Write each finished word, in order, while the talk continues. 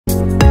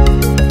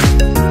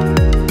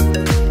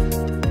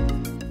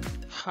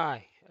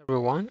Hi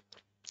everyone,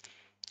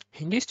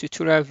 in this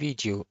tutorial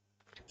video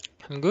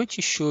I'm going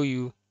to show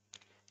you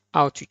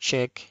how to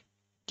check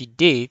the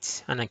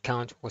date an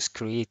account was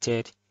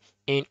created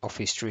in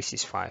Office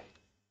 365.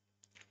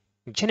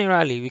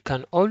 Generally, we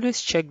can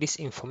always check this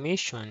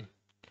information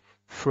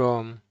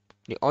from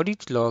the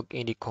audit log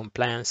in the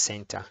Compliance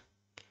Center.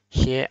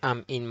 Here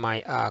I'm in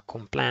my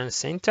Compliance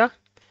Center.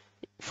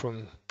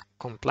 From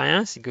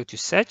Compliance, you go to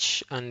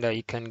Search and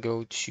you can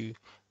go to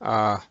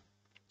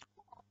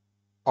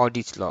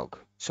Audit Log.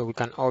 So we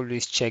can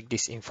always check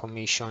this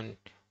information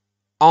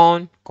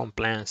on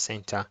Compliance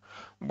Center.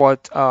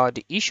 But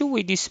the issue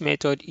with this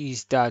method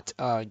is that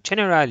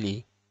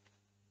generally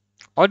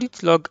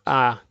audit log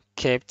are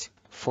kept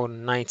for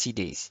 90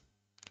 days.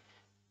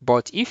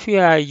 But if you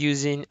are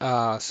using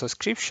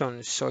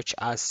subscriptions such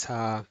as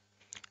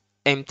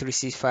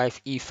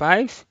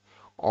M365E5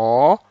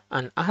 or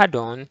an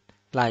add-on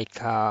like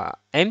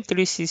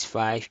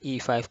M365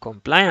 E5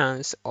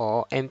 Compliance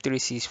or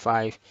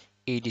M365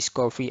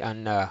 e-Discovery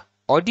and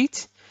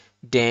Audit,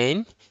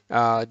 then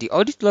the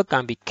audit log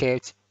can be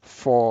kept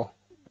for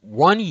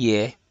 1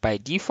 year by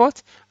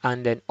default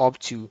and then up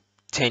to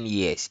 10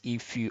 years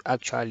if you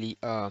actually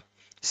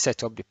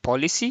set up the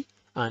policy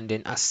and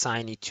then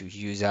assign it to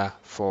user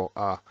for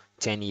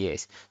 10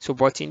 years. So,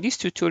 but in this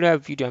tutorial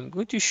video, I'm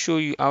going to show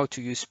you how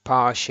to use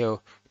PowerShell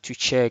to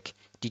check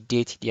the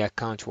date the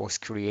account was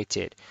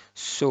created.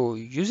 So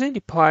using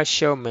the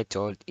PowerShell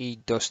method,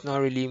 it does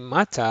not really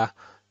matter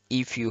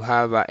if you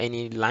have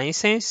any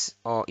license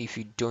or if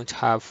you don't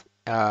have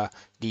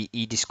the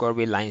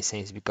e-discovery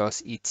license,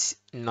 because it's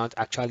not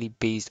actually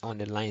based on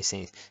the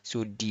license.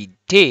 So the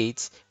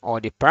date or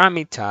the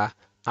parameter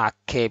are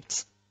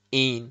kept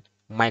in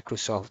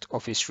Microsoft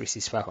Office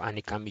 365 and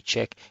it can be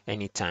checked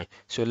anytime.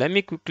 So let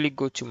me quickly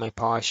go to my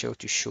PowerShell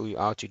to show you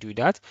how to do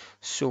that.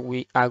 So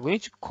we are going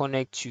to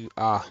connect to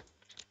our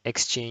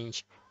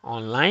Exchange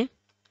Online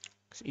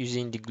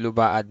using the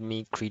global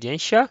admin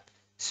credential.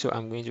 So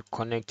I'm going to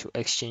connect to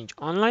Exchange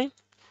Online.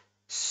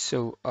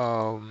 So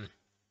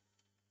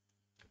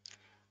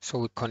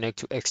we connect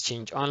to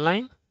Exchange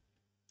Online.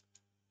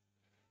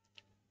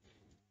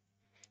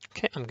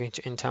 Okay, I'm going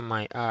to enter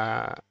my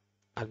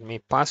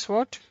admin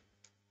password.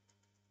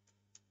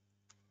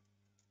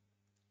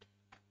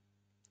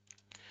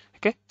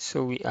 Okay,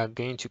 so we are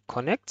going to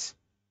connect.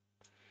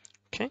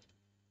 Okay,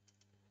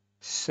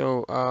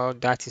 so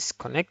that is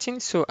connecting.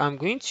 So I'm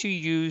going to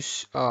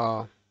use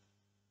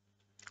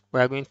we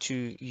are going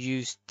to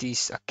use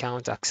this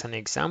account as an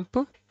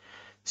example.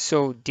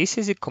 So this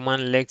is a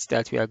command let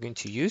that we are going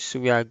to use. So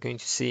we are going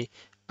to say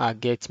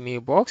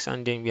Get-Mailbox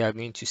and then we are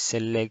going to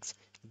select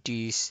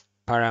this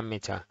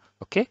parameter.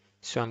 Okay,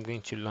 so I'm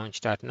going to launch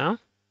that now.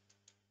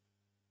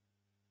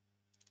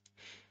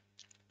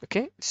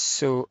 Okay,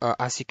 so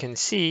as you can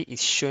see,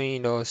 it's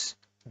showing us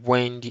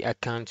when the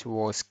account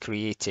was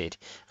created,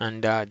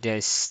 and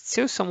there's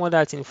still some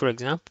other thing. For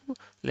example,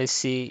 let's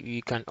say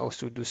you can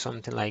also do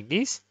something like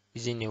this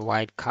using a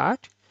wildcard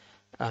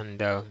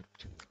and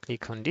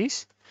click on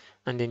this,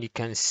 and then you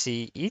can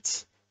see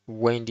it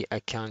when the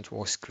account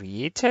was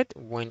created,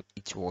 when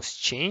it was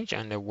changed,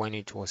 and when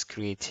it was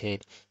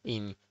created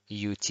in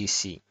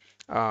UTC.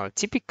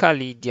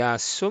 Typically, there are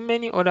so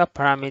many other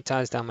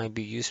parameters that might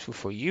be useful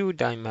for you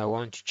that you might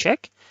want to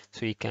check.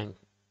 So you can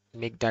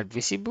make that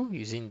visible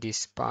using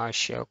this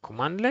PowerShell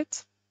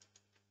commandlet,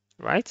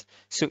 right?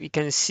 So you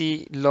can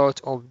see a lot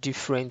of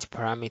different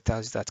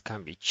parameters that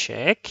can be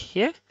checked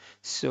here.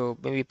 So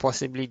maybe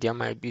possibly there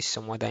might be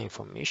some other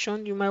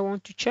information you might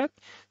want to check.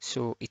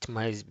 So it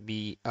might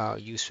be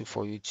useful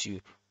for you to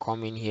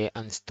come in here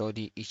and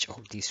study each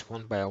of these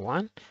one by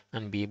one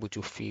and be able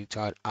to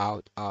filter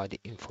out the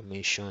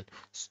information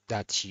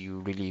that you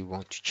really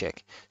want to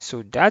check.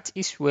 So that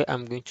is where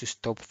I'm going to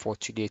stop for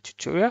today's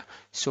tutorial.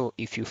 So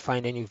if you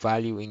find any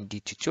value in the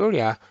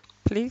tutorial,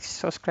 please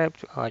subscribe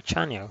to our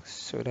channel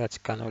so that you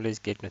can always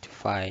get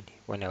notified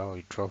whenever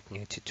we drop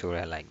new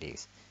tutorial like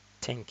this.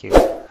 Thank you.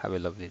 Have a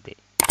lovely day.